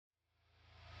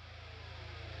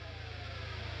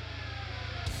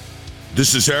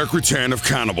This is Eric Rutan of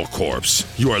Cannibal Corpse.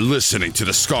 You are listening to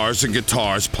the Scars and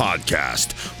Guitars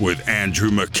podcast with Andrew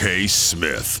McKay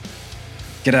Smith.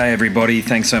 G'day everybody,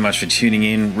 thanks so much for tuning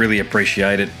in, really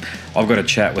appreciate it. I've got a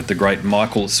chat with the great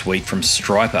Michael Sweet from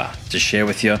Stryper to share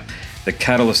with you. The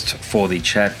catalyst for the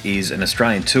chat is an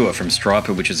Australian tour from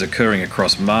Stryper, which is occurring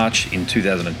across March in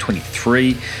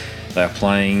 2023. They are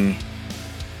playing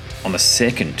on the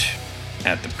 2nd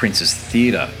at the Princess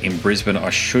Theatre in Brisbane. I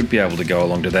should be able to go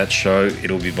along to that show.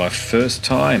 It'll be my first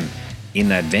time in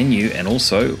that venue and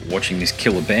also watching this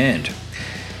killer band.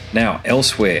 Now,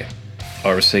 elsewhere,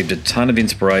 I received a ton of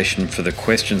inspiration for the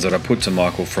questions that I put to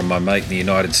Michael from my mate in the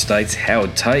United States,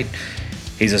 Howard Tate.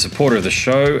 He's a supporter of the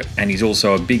show and he's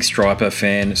also a big Stryper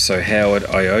fan, so Howard,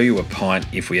 I owe you a pint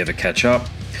if we ever catch up.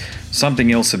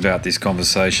 Something else about this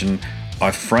conversation, I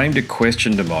framed a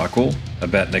question to Michael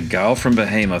about Nagal from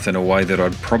Behemoth in a way that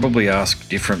I'd probably ask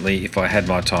differently if I had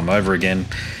my time over again.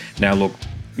 Now look,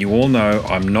 you all know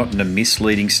I'm not into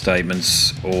misleading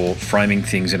statements or framing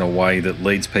things in a way that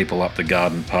leads people up the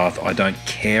garden path. I don't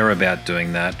care about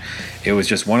doing that. It was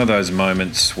just one of those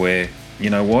moments where,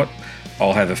 you know what,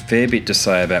 I'll have a fair bit to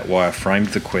say about why I framed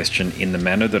the question in the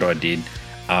manner that I did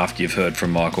after you've heard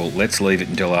from Michael. Let's leave it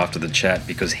until after the chat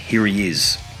because here he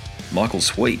is, Michael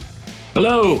Sweet.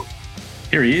 Hello.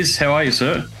 Here he is. How are you,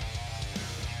 sir?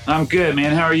 I'm good,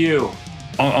 man. How are you?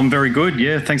 I'm very good,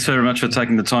 yeah. Thanks very much for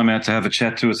taking the time out to have a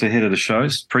chat to us ahead of the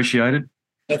shows. Appreciate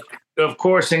it. Of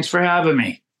course. Thanks for having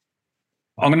me.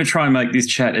 I'm going to try and make this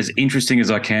chat as interesting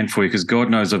as I can for you because God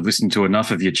knows I've listened to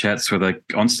enough of your chats where they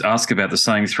ask about the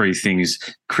same three things: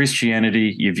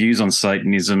 Christianity, your views on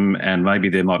Satanism, and maybe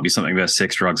there might be something about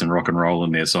sex, drugs, and rock and roll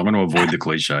in there. So I'm going to avoid the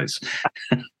cliches.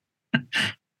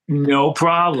 No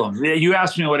problem. You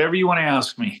ask me whatever you want to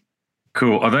ask me.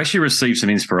 Cool. I've actually received some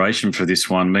inspiration for this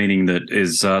one, meaning that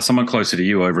is someone closer to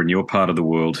you over in your part of the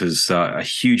world who's a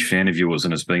huge fan of yours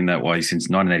and has been that way since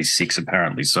 1986,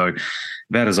 apparently. So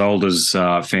about as old as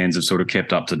fans have sort of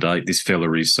kept up to date, this fella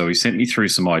is. So he sent me through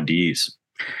some ideas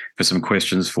for some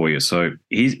questions for you. So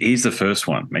here's the first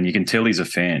one, and you can tell he's a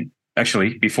fan.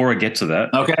 Actually, before I get to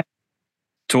that, okay,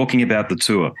 talking about the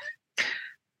tour.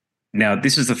 Now,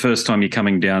 this is the first time you're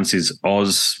coming down since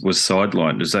Oz was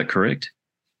sidelined. Is that correct?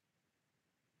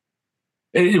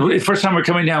 First time we're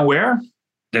coming down where?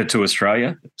 To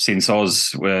Australia, since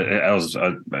Oz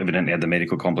evidently had the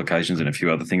medical complications and a few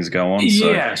other things go on.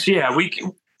 So. Yes, yeah.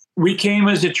 We came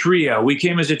as a trio. We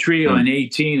came as a trio in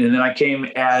 18, and then I came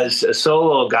as a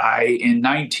solo guy in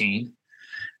 19.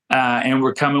 And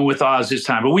we're coming with Oz this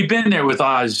time. But we've been there with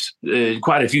Oz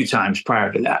quite a few times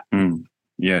prior to that.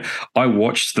 Yeah, I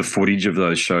watched the footage of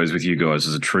those shows with you guys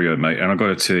as a trio, mate, and I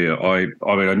got to tell you,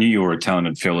 I knew you were a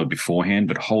talented fella beforehand,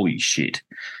 but holy shit,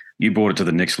 you brought it to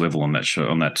the next level on that show,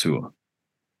 on that tour.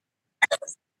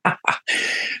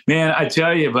 Man, I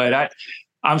tell you, but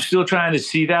I'm still trying to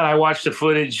see that. I watched the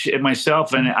footage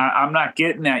myself, and I'm not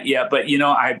getting that yet. But you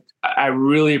know, I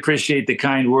really appreciate the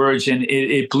kind words, and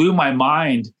it blew my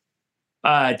mind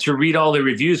to read all the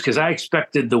reviews because I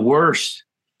expected the worst.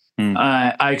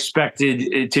 I expected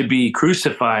it to be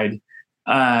crucified,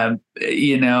 going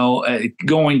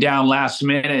down last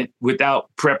minute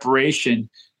without preparation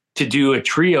to do a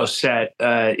trio set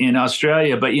in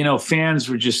Australia. But, you know, fans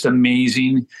were just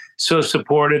amazing, so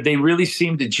supportive. They really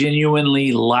seemed to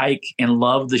genuinely like and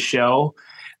love the show,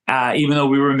 even though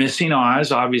we were missing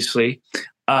Oz, obviously.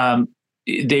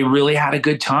 They really had a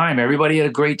good time. Everybody had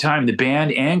a great time, the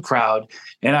band and crowd.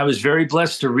 And I was very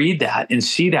blessed to read that and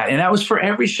see that. And that was for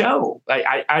every show.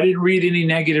 I didn't read any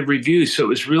negative reviews, so it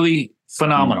was really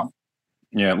phenomenal.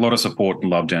 Yeah, a lot of support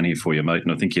and love down here for you, mate.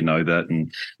 And I think you know that.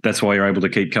 And that's why you're able to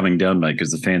keep coming down, mate,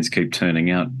 because the fans keep turning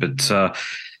out. But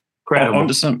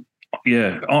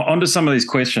onto some of these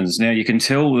questions. Now, you can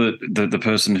tell that the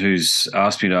person who's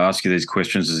asked me to ask you these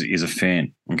questions is a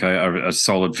fan, okay, a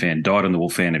solid fan, dyed-in-the-wool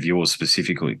fan of yours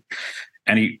specifically.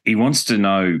 And he wants to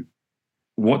know,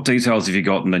 what details have you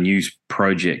got in the new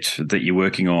project that you're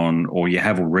working on or you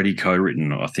have already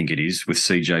co-written, I think it is, with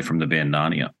CJ from the band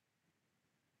Narnia?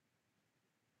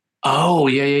 Oh,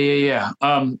 yeah.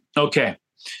 Okay.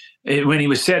 When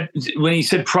he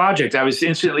said project, I was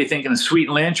instantly thinking of Sweet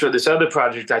Lynch or this other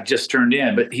project I just turned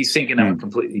in, but he's thinking of a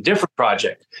completely different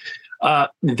project.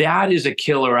 That is a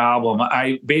killer album.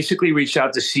 I basically reached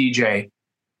out to CJ.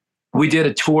 We did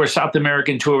a tour, South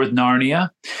American tour with Narnia,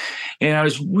 and I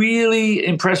was really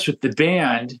impressed with the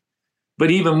band,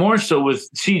 but even more so with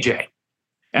CJ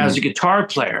as a guitar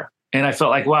player. And I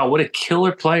felt like, wow, what a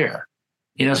killer player.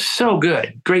 You know, so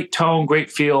good. Great tone,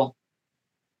 great feel,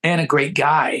 and a great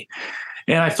guy.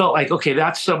 And I felt like, okay,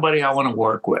 that's somebody I want to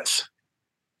work with.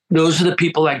 those are the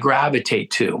people I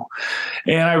gravitate to.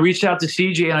 And I reached out to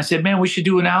CJ and I said, man, we should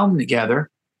do an album together.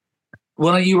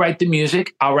 Why don't you write the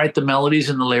music? I'll write the melodies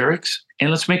and the lyrics,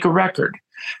 and let's make a record.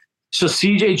 So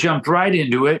CJ jumped right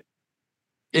into it,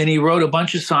 and he wrote a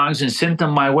bunch of songs and sent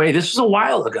them my way. This was a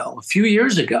while ago, a few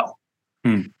years ago.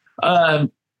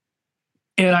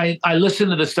 And I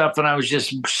listened to the stuff and I was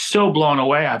just so blown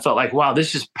away. I felt like, wow,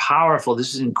 this is powerful.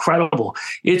 This is incredible.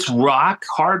 It's rock,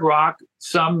 hard rock.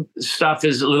 Some stuff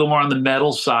is a little more on the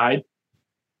metal side,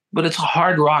 but it's a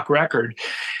hard rock record.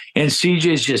 And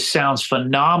CJ's just sounds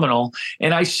phenomenal.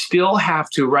 And I still have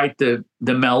to write the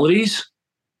melodies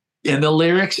and the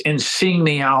lyrics and sing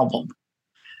the album.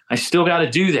 I still got to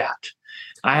do that.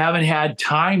 I haven't had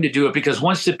time to do it because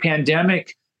once the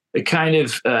pandemic it kind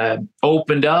of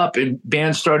opened up and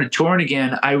bands started touring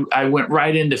again, I went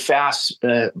right into fast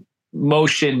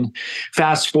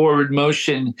forward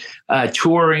motion,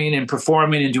 touring and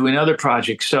performing and doing other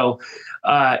projects. So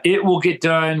it will get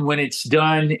done. When it's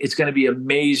done, it's going to be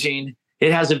amazing.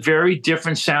 It has a very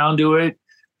different sound to it.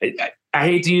 I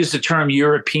hate to use the term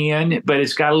European, but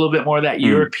it's got a little bit more of that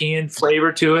European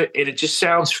flavor to it. And it just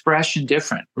sounds fresh and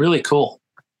different. Really cool.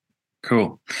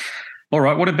 Cool. All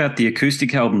right. What about the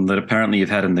acoustic album that apparently you've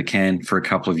had in the can for a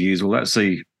couple of years? Will that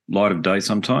see light of day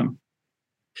sometime?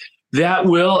 That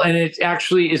will, and it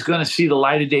actually is going to see the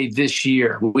light of day this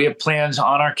year. We have plans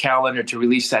on our calendar to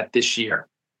release that this year.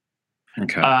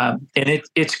 Okay. And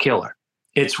it's killer.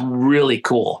 It's really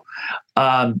cool.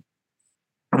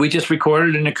 We just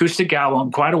recorded an acoustic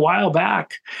album quite a while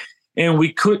back, and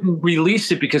we couldn't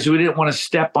release it because we didn't want to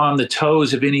step on the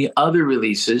toes of any other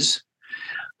releases.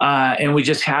 And we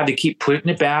just had to keep pushing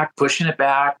it back, putting it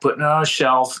on a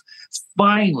shelf.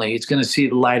 Finally, it's going to see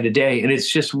the light of day. And it's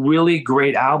just really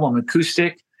great album,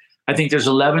 acoustic. I think there's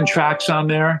 11 tracks on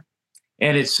there,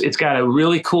 and it's got a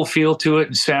really cool feel to it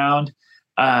and sound.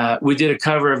 We did a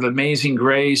cover of Amazing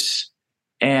Grace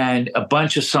and a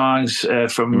bunch of songs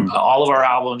from all of our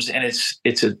albums, and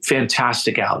it's a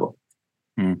fantastic album.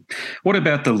 What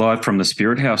about the live from the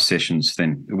Spirit House sessions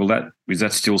then? Is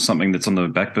that still something that's on the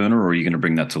back burner, or are you going to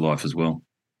bring that to life as well?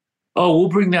 Oh, we'll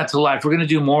bring that to life. We're going to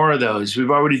do more of those.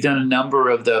 We've already done a number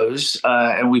of those,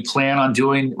 and we plan on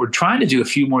we're trying to do a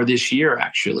few more this year,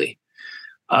 actually.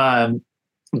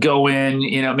 Go in,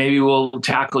 maybe we'll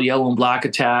tackle Yellow and Black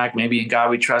Attack, maybe In God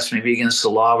We Trust, maybe Against the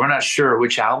Law. We're not sure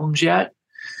which albums yet.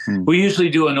 We usually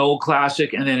do an old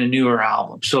classic and then a newer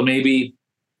album. So maybe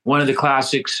one of the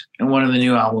classics and one of the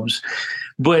new albums.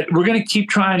 But we're going to keep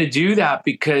trying to do that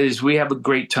because we have a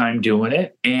great time doing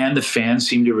it and the fans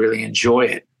seem to really enjoy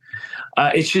it.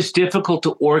 It's just difficult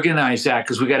to organize that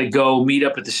because we got to go meet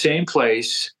up at the same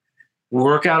place,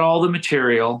 work out all the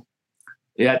material.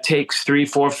 That takes 3,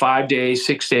 4, 5 days,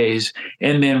 6 days,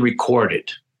 and then record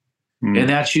it. And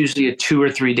that's usually a 2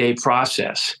 or 3 day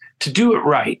process to do it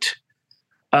right.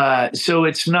 So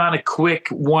it's not a quick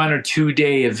 1 or 2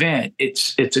 day event.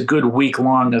 It's a good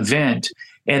week-long event,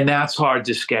 and that's hard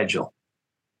to schedule.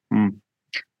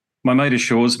 My mate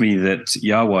assures me that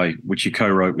Yahweh, which you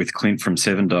co-wrote with Clint from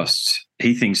Seven Dust,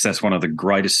 he thinks that's one of the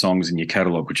greatest songs in your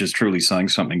catalogue, which is truly saying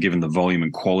something given the volume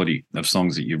and quality of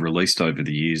songs that you've released over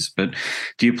the years. But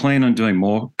do you plan on doing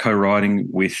more co-writing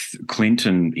with Clint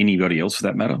and anybody else for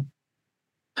that matter?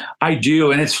 I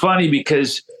do, and it's funny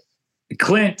because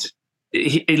Clint,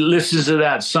 he listens to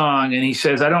that song and he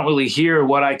says, I don't really hear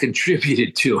what I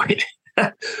contributed to it.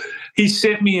 He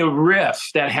sent me a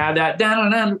riff that had that,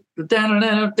 and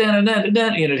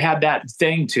it had that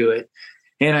thing to it.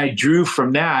 And I drew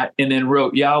from that and then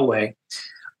wrote Yahweh.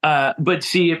 But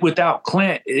see, without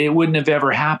Clint, it wouldn't have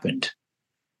ever happened,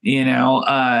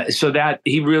 so that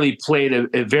he really played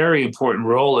a very important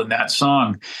role in that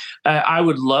song. I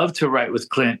would love to write with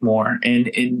Clint more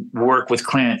and work with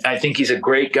Clint. I think he's a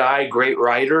great guy, great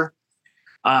writer.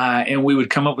 And we would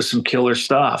come up with some killer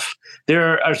stuff.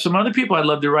 There are some other people I'd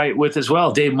love to write with as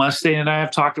well. Dave Mustaine and I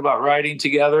have talked about writing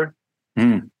together.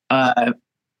 I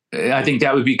think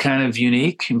that would be kind of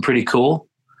unique and pretty cool.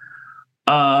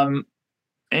 And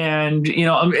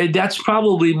that's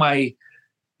probably my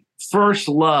first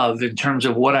love in terms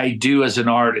of what I do as an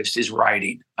artist is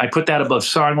writing. I put that above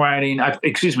songwriting. I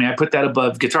put that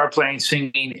above guitar playing,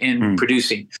 singing, and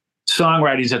producing.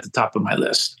 Songwriting is at the top of my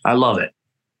list. I love it.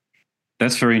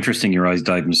 That's very interesting you raised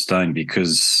Dave Mustaine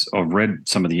because I've read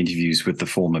some of the interviews with the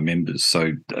former members.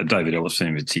 So David Ellefson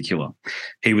in particular,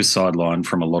 he was sidelined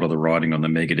from a lot of the writing on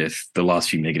the last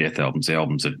few Megadeth albums, the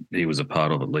albums that he was a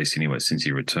part of, at least anyway, since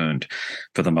he returned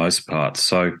for the most part.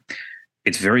 So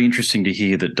it's very interesting to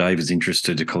hear that Dave is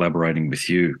interested in collaborating with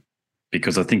you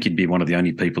because I think you'd be one of the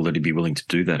only people that he'd be willing to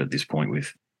do that at this point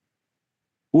with.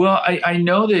 Well, I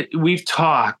know that we've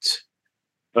talked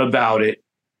about it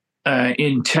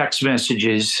in text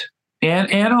messages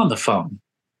and on the phone.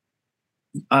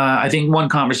 I think one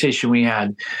conversation we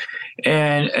had,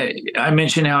 and I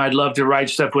mentioned how I'd love to write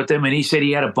stuff with him, and he said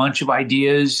he had a bunch of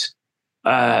ideas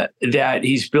that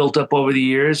he's built up over the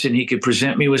years, and he could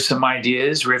present me with some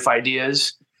ideas, riff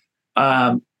ideas.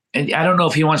 And I don't know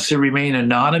if he wants to remain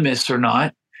anonymous or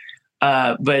not,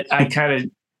 but I kind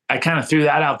of threw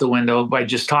that out the window by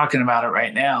just talking about it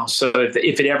right now. So if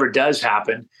it ever does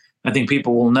happen, I think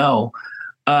people will know.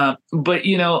 But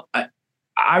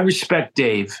I respect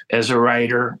Dave as a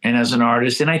writer and as an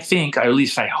artist, and I think, or at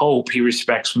least I hope, he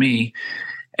respects me.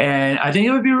 And I think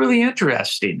it would be really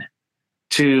interesting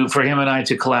for him and I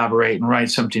to collaborate and write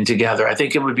something together. I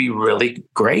think it would be really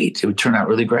great. It would turn out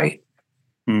really great.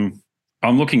 I'm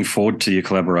looking forward to your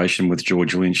collaboration with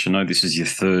George Lynch. I know this is your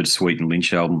third Sweet and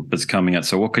Lynch album that's coming out.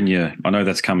 So I know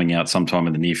that's coming out sometime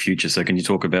in the near future. So can you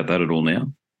talk about that at all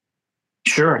now?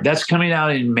 Sure. That's coming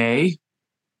out in May.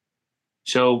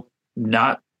 So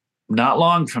not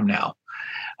long from now.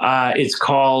 It's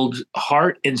called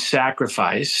Heart and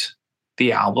Sacrifice,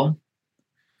 the album.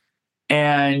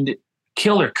 And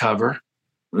killer cover.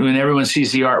 When everyone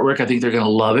sees the artwork, I think they're going to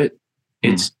love it.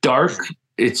 It's dark.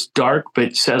 It's dark, but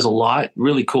it says a lot.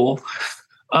 Really cool.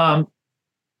 And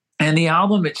the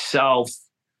album itself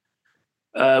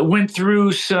went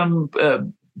through some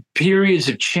periods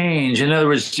of change. In other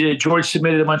words, George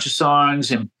submitted a bunch of songs,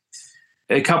 and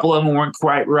a couple of them weren't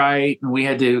quite right, and we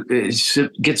had to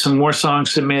get some more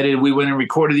songs submitted. We went and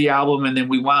recorded the album, and then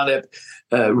we wound up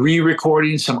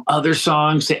re-recording some other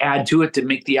songs to add to it to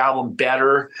make the album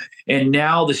better. And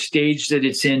now the stage that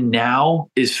it's in now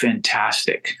is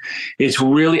fantastic. It's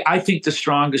really, I think, the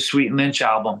strongest Sweet and Lynch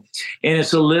album. And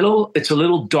it's a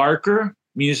little darker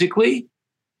musically,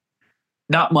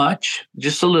 not much,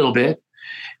 just a little bit,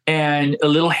 and a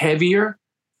little heavier.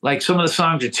 Like some of the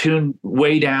songs are tuned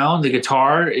way down. The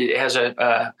guitar, it has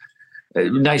a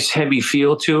nice heavy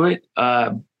feel to it.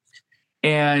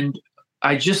 And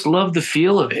I just love the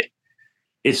feel of it.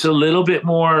 It's a little bit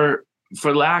more,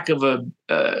 for lack of a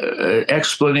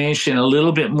explanation, a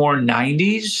little bit more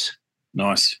 90s.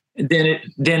 Nice. Than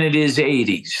it is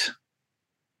 80s.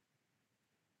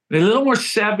 A little more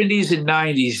 70s and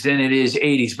 90s than it is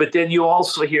 80s. But then you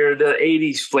also hear the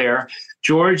 80s flair.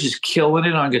 George is killing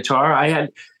it on guitar.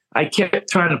 I kept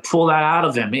trying to pull that out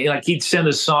of him. Like, he'd send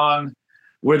a song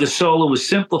where the solo was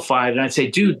simplified, and I'd say,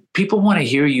 dude, people want to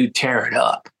hear you tear it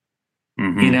up.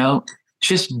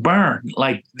 Just burn.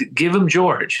 Like, give him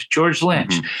George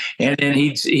Lynch. And then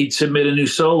he'd submit a new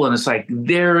solo, and it's like,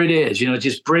 there it is,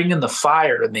 just bringing the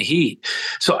fire and the heat.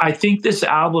 So I think this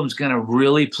album's going to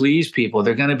really please people.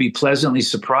 They're going to be pleasantly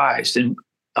surprised and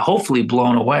hopefully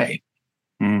blown away.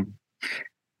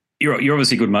 You're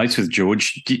obviously good mates with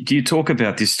George. Do you talk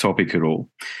about this topic at all?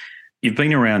 You've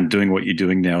been around doing what you're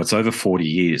doing now. It's over 40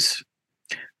 years.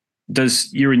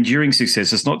 Does your enduring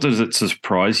success, it's not does it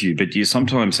surprise you, but do you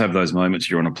sometimes have those moments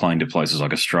you're on a plane to places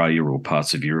like Australia or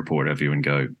parts of Europe or whatever you and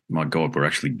go, my God, we're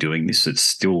actually doing this. It's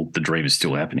still, the dream is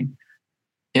still happening.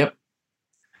 Yep.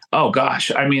 Oh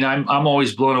gosh. I mean, I'm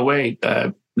always blown away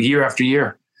year after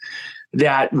year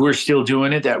that we're still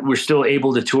doing it, that we're still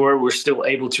able to tour. We're still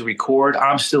able to record.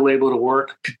 I'm still able to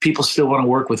work. People still want to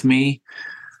work with me.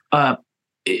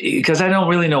 Because I don't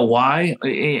really know why.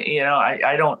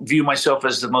 I don't view myself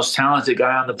as the most talented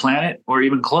guy on the planet or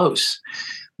even close,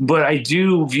 but I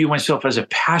do view myself as a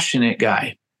passionate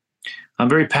guy. I'm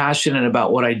very passionate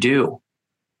about what I do.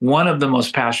 One of the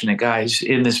most passionate guys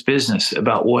in this business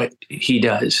about what he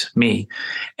does, me.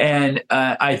 And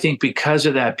I think because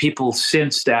of that, people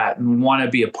sense that and want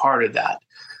to be a part of that.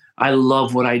 I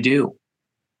love what I do.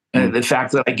 And the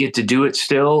fact that I get to do it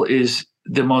still is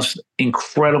the most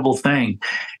incredible thing.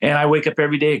 And I wake up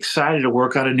every day excited to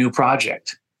work on a new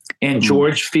project. And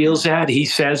George feels that. He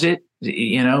says it.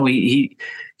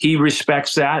 He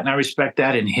respects that, and I respect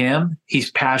that in him. He's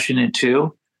passionate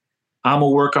too. I'm a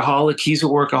workaholic. He's a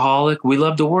workaholic. We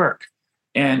love to work.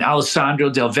 And Alessandro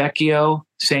Del Vecchio,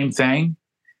 same thing.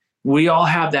 We all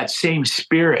have that same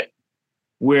spirit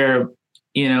where,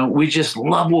 we just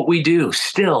love what we do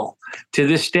still to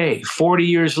this day, 40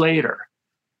 years later.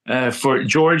 For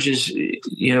George is,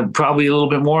 probably a little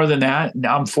bit more than that.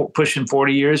 Now I'm pushing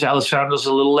 40 years. Alessandro's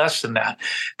a little less than that.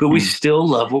 But we still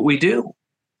love what we do,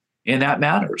 and that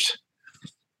matters.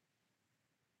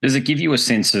 Does it give you a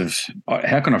sense of,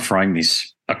 how can I frame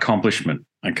this accomplishment,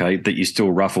 okay, that you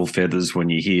still ruffle feathers when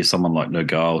you hear someone like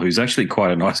Nogal, who's actually quite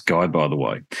a nice guy, by the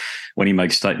way, when he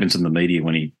makes statements in the media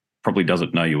when he probably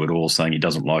doesn't know you at all, saying he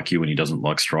doesn't like you and he doesn't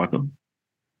like Stryper?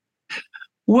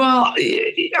 Well,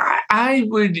 I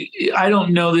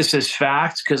don't know this as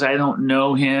fact because I don't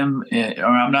know him or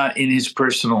I'm not in his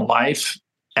personal life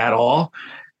at all.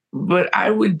 But I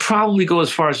would probably go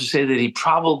as far as to say that he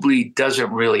probably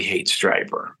doesn't really hate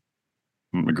Stryper.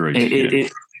 Agreed.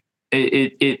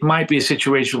 It might be a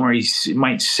situation where he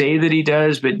might say that he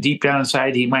does, but deep down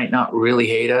inside, he might not really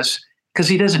hate us because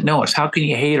he doesn't know us. How can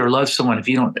you hate or love someone if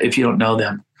you don't know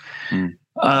them?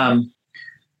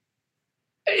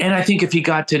 And I think if he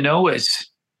got to know us,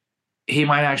 he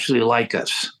might actually like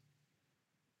us.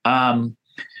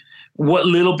 What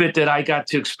little bit that I got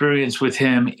to experience with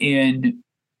him in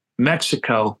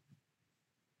Mexico,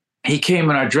 he came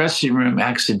in our dressing room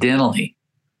accidentally,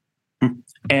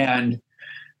 and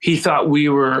he thought we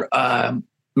were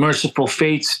Merciful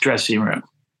Fate's dressing room.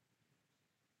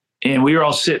 And we were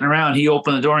all sitting around. He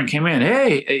opened the door and came in.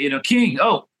 Hey, King.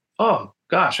 Oh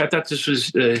gosh, I thought this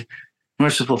was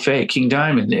Merciful Fate, King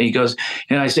Diamond. And he goes,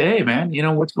 and I said, hey, man,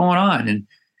 what's going on? And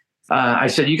I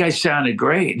said, you guys sounded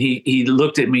great. And he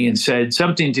looked at me and said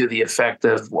something to the effect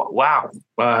of, wow,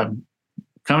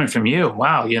 coming from you,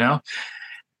 wow,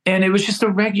 And it was just a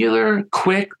regular,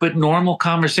 quick, but normal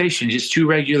conversation, just two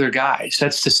regular guys.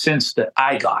 That's the sense that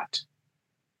I got.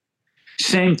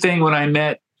 Same thing when I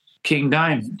met King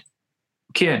Diamond,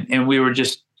 Ken, and we were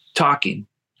just talking,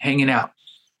 hanging out.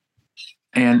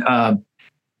 And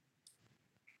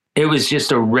it was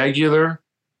just a regular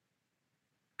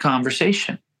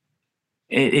conversation.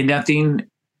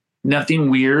 Nothing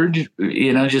weird,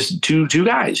 just two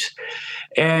guys.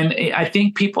 And I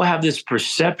think people have this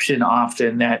perception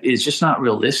often that is just not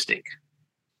realistic.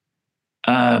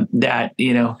 That,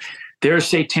 they're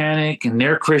satanic and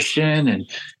they're Christian and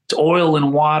it's oil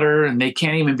and water and they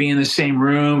can't even be in the same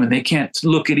room and they can't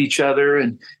look at each other.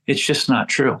 And it's just not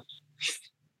true.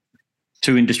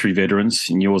 Two industry veterans,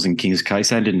 in yours and King's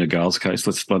case, and in Nagal's case.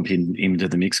 Let's lump him into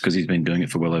the mix because he's been doing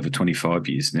it for well over 25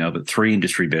 years now. But three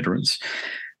industry veterans,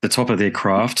 the top of their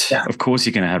craft. Yeah. Of course,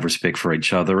 you're going to have respect for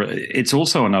each other. It's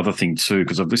also another thing too,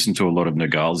 because I've listened to a lot of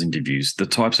Nagal's interviews, the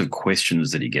types of questions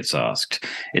that he gets asked.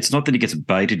 It's not that he gets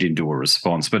baited into a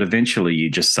response, but eventually you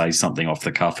just say something off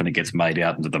the cuff and it gets made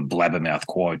out into the blabbermouth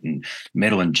quote, and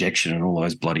Metal Injection and all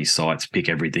those bloody sites pick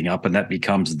everything up, and that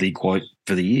becomes the quote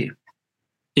for the year.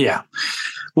 Yeah.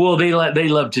 Well, they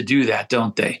love to do that,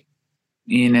 don't they?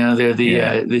 They're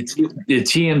the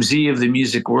TMZ of the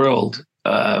music world.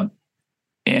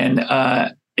 And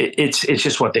it's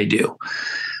just what they do.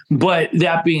 But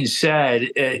that being said,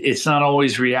 it's not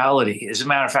always reality. As a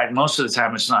matter of fact, most of the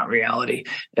time it's not reality.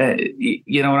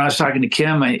 When I was talking to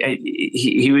Kim,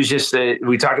 he was just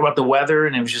we talked about the weather,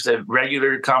 and it was just a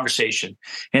regular conversation.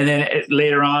 And then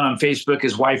later on Facebook,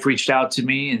 his wife reached out to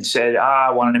me and said,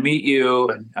 I wanted to meet you,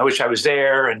 and I wish I was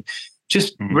there. And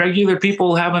just regular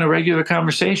people having a regular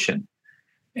conversation.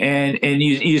 And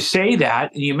you say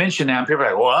that and you mention that, and people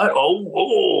are like, what?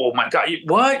 Oh my God,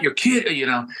 what? Your kid,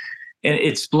 and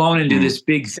it's blown into this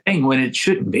big thing when it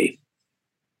shouldn't be.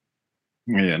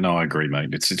 Yeah, no, I agree, mate.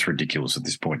 It's ridiculous at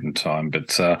this point in time,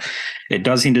 but it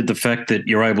does hint at the fact that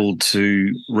you're able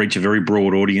to reach a very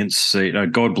broad audience.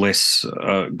 God bless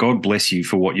you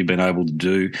for what you've been able to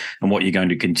do and what you're going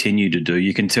to continue to do.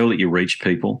 You can tell that you reach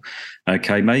people.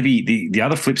 Okay, maybe the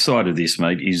other flip side of this,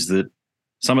 mate, is that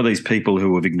some of these people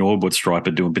who have ignored what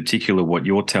Stryper do, in particular what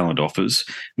your talent offers,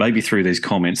 maybe through these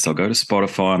comments, they'll go to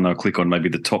Spotify and they'll click on maybe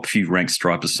the top few ranked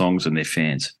Stryper songs and their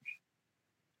fans.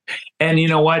 And you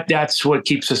know what? That's what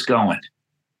keeps us going,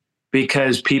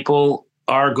 because people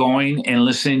are going and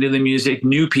listening to the music,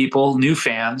 new people, new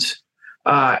fans,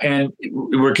 and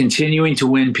we're continuing to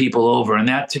win people over. And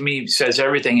that to me says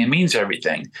everything and means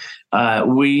everything.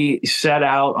 We set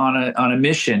out on a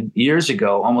mission years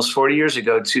ago, almost 40 years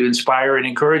ago, to inspire and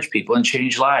encourage people and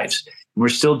change lives. We're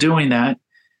still doing that.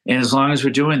 And as long as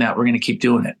we're doing that, we're going to keep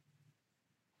doing it.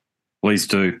 Please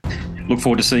do. Look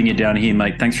forward to seeing you down here,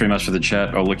 mate. Thanks very much for the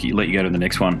chat. I'll let you go to the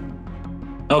next one.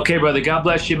 Okay, brother. God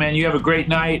bless you, man. You have a great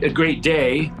night, a great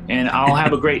day, and I'll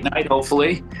have a great night,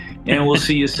 hopefully. And we'll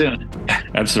see you soon.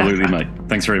 Absolutely, mate.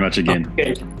 Thanks very much again.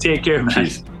 Okay. Take care, man.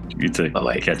 Cheers. You too.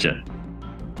 Bye-bye. Catch ya.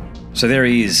 So there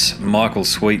he is, Michael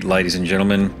Sweet, ladies and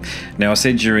gentlemen. Now, I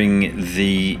said during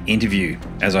the interview,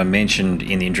 as I mentioned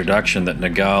in the introduction, that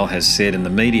Nagal has said in the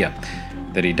media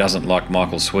that he doesn't like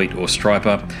Michael Sweet or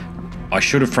Stryper. I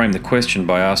should have framed the question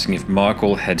by asking if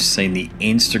Michael had seen the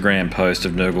Instagram post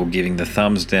of Nergal giving the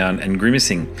thumbs down and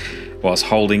grimacing whilst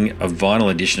holding a vinyl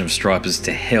edition of Stryper's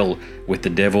To Hell with the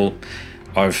Devil.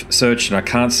 I've searched and I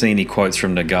can't see any quotes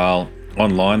from Nagal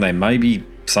online. They may be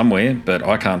somewhere, but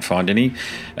I can't find any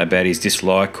about his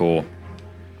dislike or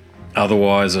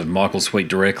otherwise of Michael Sweet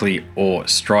directly or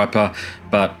Stryper.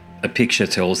 But a picture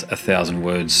tells 1,000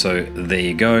 words, so there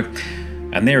you go.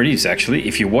 And there it is, actually.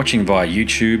 If you're watching via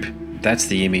YouTube, that's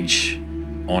the image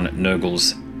on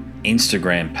Nurgle's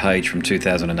Instagram page from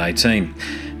 2018.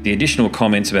 The additional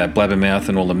comments about Blabbermouth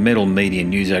and all the metal media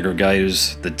news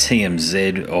aggregators, the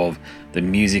TMZ of the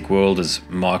music world, as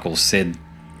Michael said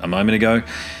a moment ago,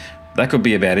 that could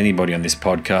be about anybody on this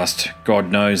podcast.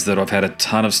 God knows that I've had a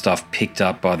ton of stuff picked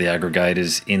up by the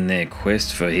aggregators in their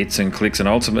quest for hits and clicks and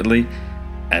ultimately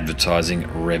advertising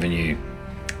revenue.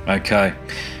 Okay,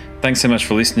 thanks so much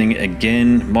for listening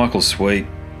again. Michael Sweet,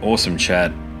 awesome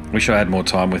chat. Wish I had more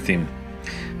time with him.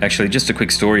 Actually, just a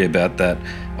quick story about that.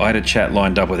 I had a chat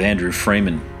lined up with Andrew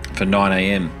Freeman for 9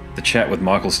 a.m. The chat with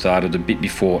Michael started a bit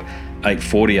before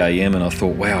 8:40 a.m. and I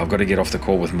thought, wow, I've got to get off the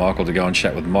call with Michael to go and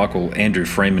chat with Andrew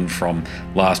Freeman from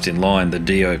Last in Line, the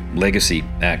Dio Legacy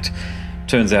act.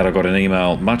 Turns out I got an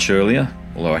email much earlier,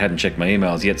 although I hadn't checked my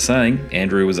emails yet, saying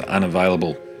Andrew was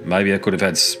unavailable. Maybe I could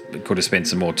have spent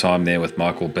some more time there with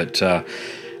Michael, but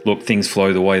look, things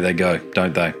flow the way they go,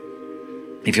 don't they?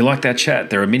 If you like that chat,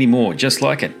 there are many more just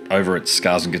like it over at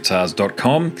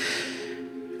scarsandguitars.com.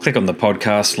 Click on the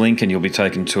podcast link and you'll be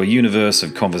taken to a universe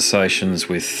of conversations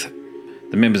with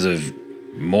the members of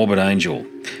Morbid Angel,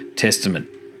 Testament,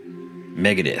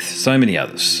 Megadeth, so many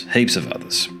others, heaps of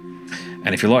others.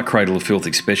 And if you like Cradle of Filth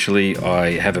especially,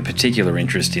 I have a particular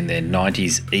interest in their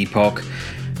 90s epoch,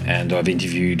 and I've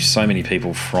interviewed so many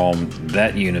people from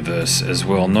that universe as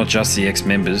well, not just the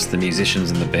ex-members, the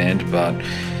musicians in the band, but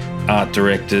art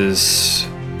directors,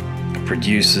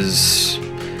 producers.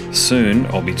 Soon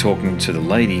I'll be talking to the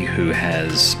lady who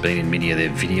has been in many of their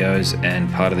videos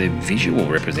and part of their visual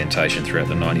representation throughout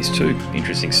the 90s too.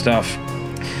 Interesting stuff.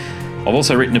 I've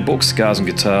also written a book, Scars and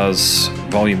Guitars,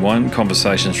 Volume 1,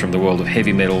 Conversations from the World of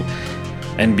Heavy Metal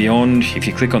and Beyond. If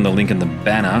you click on the link in the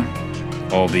banner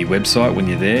of the website when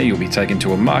you're there, you'll be taken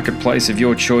to a marketplace of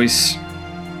your choice.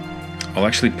 I'll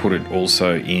actually put it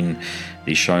also in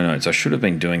the show notes. I should have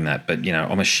been doing that, but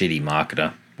I'm a shitty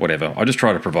marketer. Whatever. I just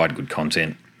try to provide good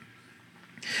content.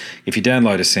 If you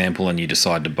download a sample and you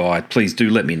decide to buy it, please do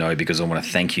let me know because I want to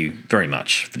thank you very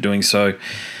much for doing so.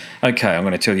 Okay, I'm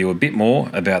going to tell you a bit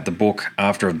more about the book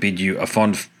after I bid you a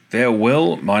fond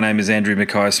farewell. My name is Andrew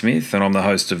Mackay-Smith and I'm the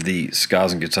host of the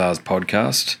Scars and Guitars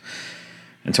podcast.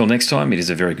 Until next time, it is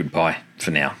a very good bye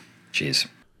for now. Cheers.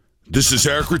 This is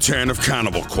Eric Rattan of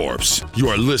Cannibal Corpse. You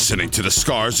are listening to the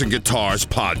Scars and Guitars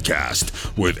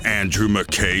podcast with Andrew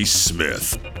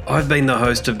Mackay-Smith. I've been the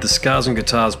host of the Scars and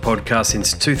Guitars podcast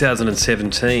since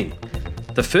 2017.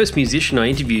 The first musician I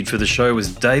interviewed for the show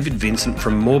was David Vincent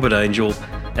from Morbid Angel,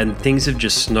 and things have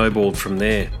just snowballed from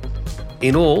there.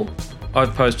 In all,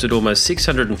 I've posted almost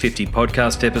 650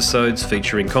 podcast episodes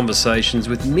featuring conversations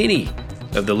with many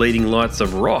of the leading lights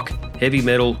of rock, heavy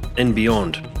metal, and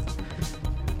beyond.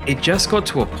 It just got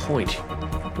to a point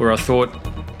where I thought,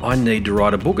 I need to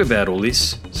write a book about all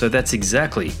this, so that's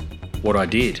exactly what I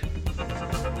did.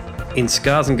 In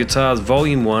Scars and Guitars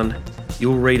Volume 1,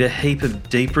 you'll read a heap of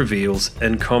deep reveals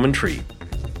and commentary,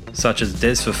 such as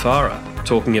Des Fafara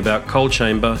talking about Cold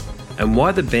Chamber and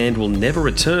why the band will never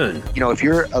return. If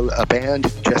you're a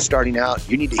band just starting out,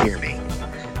 you need to hear me.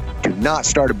 Do not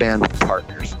start a band with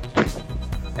partners.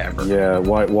 Ever. Yeah,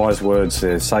 wise words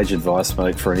there. Sage advice,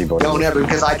 mate, for anybody. Don't ever,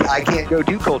 because I can't go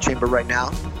do Cold Chamber right now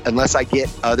unless I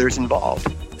get others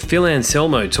involved. Phil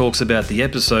Anselmo talks about the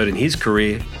episode in his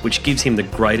career which gives him the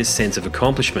greatest sense of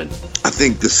accomplishment. I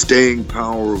think the staying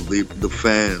power of the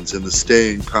fans and the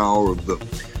staying power of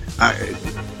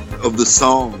the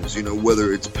songs,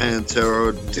 whether it's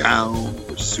Pantera, Down,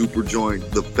 or Superjoint,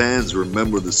 the fans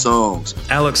remember the songs.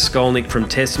 Alex Skolnick from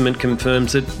Testament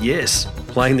confirms that, yes,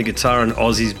 playing the guitar in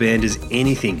Ozzy's band is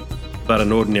anything but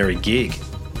an ordinary gig.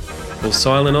 Will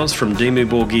Silent Oz from Dimmu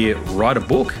Borgir write a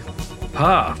book?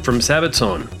 Pa from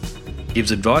Sabaton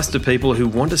gives advice to people who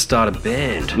want to start a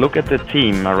band. Look at the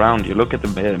team around you, look at the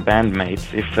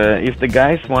bandmates. If the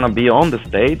guys want to be on the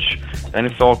stage, then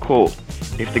it's all cool.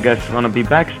 If the guys want to be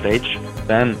backstage,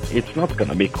 then it's not going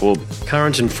to be cool.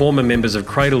 Current and former members of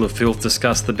Cradle of Filth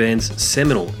discuss the band's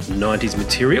seminal 90s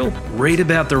material. Read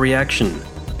about the reaction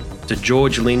to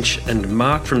George Lynch and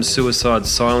Mark from Suicide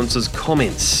Silence's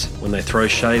comments when they throw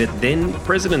shade at then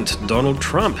President Donald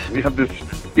Trump. We have this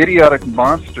idiotic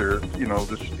monster,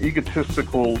 this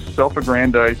egotistical,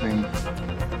 self-aggrandizing,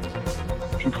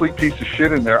 complete piece of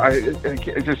shit in there.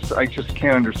 I just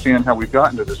can't understand how we've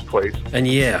gotten to this place. And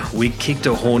yeah, we kicked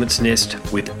a hornet's nest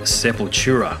with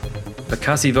Sepultura.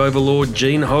 Percussive overlord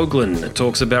Gene Hoglan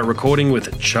talks about recording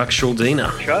with Chuck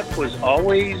Schuldiner. Chuck was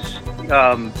always,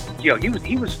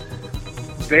 he was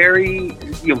very,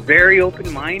 very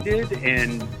open-minded,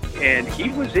 and he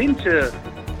was into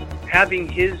having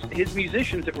his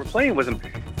musicians that were playing with him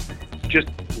just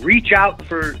reach out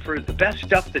for the best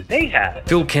stuff that they had.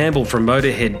 Phil Campbell from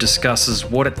Motorhead discusses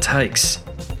what it takes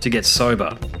to get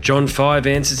sober. John Five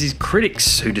answers his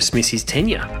critics who dismiss his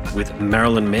tenure with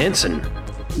Marilyn Manson.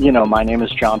 You know, my name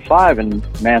is John Five, and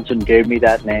Manson gave me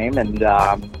that name, and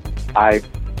I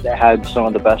had some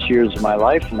of the best years of my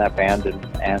life in that band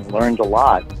and learned a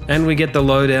lot. And we get the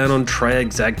lowdown on Treyarch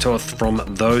Zagtoth from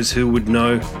those who would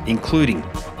know, including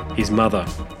his mother.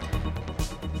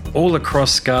 All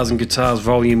across Scars and Guitars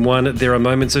Volume 1, there are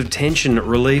moments of tension,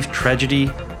 relief, tragedy,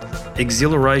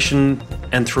 exhilaration,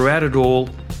 and throughout it all,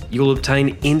 you'll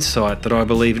obtain insight that I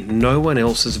believe no one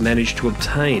else has managed to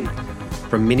obtain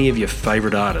from many of your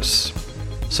favourite artists.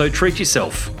 So treat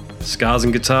yourself. Scars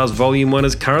and Guitars Volume 1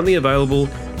 is currently available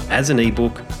as an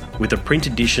ebook with a print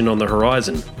edition on the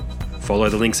horizon. Follow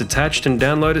the links attached and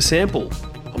download a sample.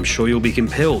 I'm sure you'll be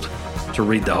compelled to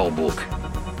read the whole book.